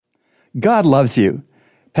God loves you.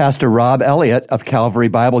 Pastor Rob Elliott of Calvary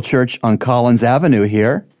Bible Church on Collins Avenue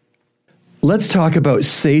here. Let's talk about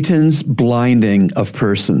Satan's blinding of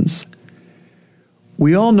persons.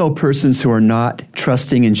 We all know persons who are not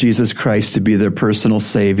trusting in Jesus Christ to be their personal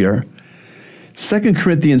Savior. 2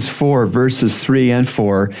 Corinthians 4, verses 3 and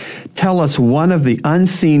 4 tell us one of the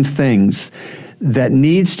unseen things that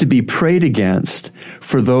needs to be prayed against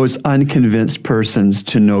for those unconvinced persons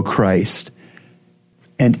to know Christ.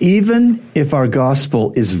 And even if our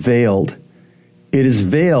gospel is veiled, it is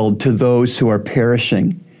veiled to those who are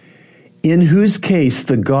perishing, in whose case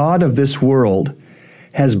the God of this world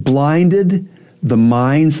has blinded the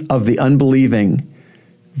minds of the unbelieving,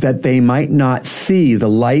 that they might not see the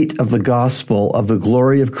light of the gospel of the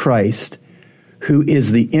glory of Christ, who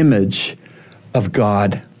is the image of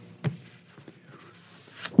God.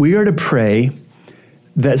 We are to pray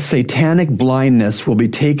that satanic blindness will be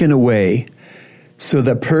taken away so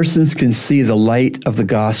that persons can see the light of the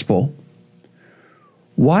gospel.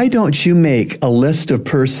 Why don't you make a list of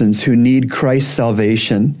persons who need Christ's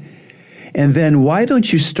salvation? And then why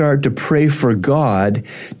don't you start to pray for God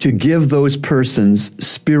to give those persons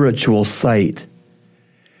spiritual sight?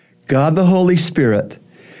 God the Holy Spirit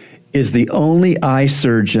is the only eye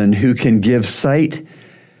surgeon who can give sight,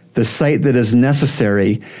 the sight that is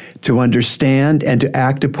necessary to understand and to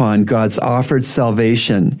act upon God's offered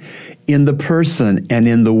salvation in the person and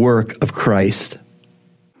in the work of Christ.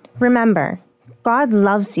 Remember, God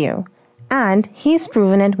loves you, and He's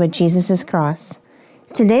proven it with Jesus' cross.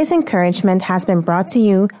 Today's encouragement has been brought to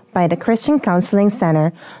you by the Christian Counseling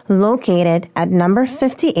Center located at number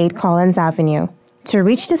 58 Collins Avenue. To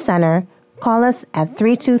reach the center, call us at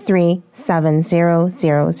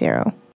 323-7000.